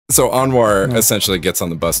So Anwar essentially gets on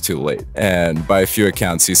the bus too late. And by a few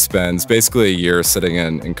accounts, he spends basically a year sitting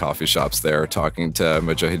in coffee shops there, talking to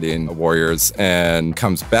Mujahideen warriors, and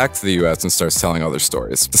comes back to the US and starts telling other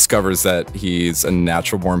stories. Discovers that he's a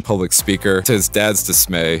natural-born public speaker. To his dad's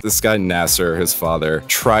dismay, this guy Nasser, his father,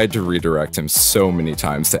 tried to redirect him so many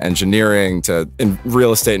times to engineering, to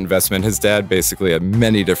real estate investment. His dad basically had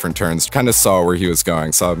many different turns, kind of saw where he was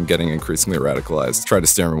going, saw him getting increasingly radicalized, tried to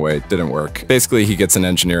steer him away, didn't work. Basically, he gets an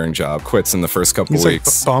engineering job, quits in the first couple of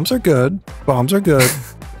weeks. Bombs are good. Bombs are good.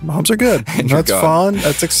 Bombs are good. That's fun.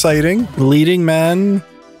 That's exciting. Leading men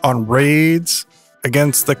on raids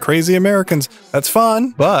against the crazy Americans. That's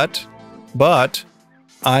fun. But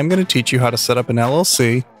I'm going to teach you how to set up an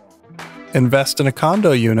LLC, invest in a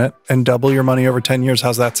condo unit, and double your money over 10 years.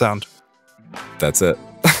 How's that sound? That's it.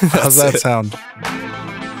 How's that sound?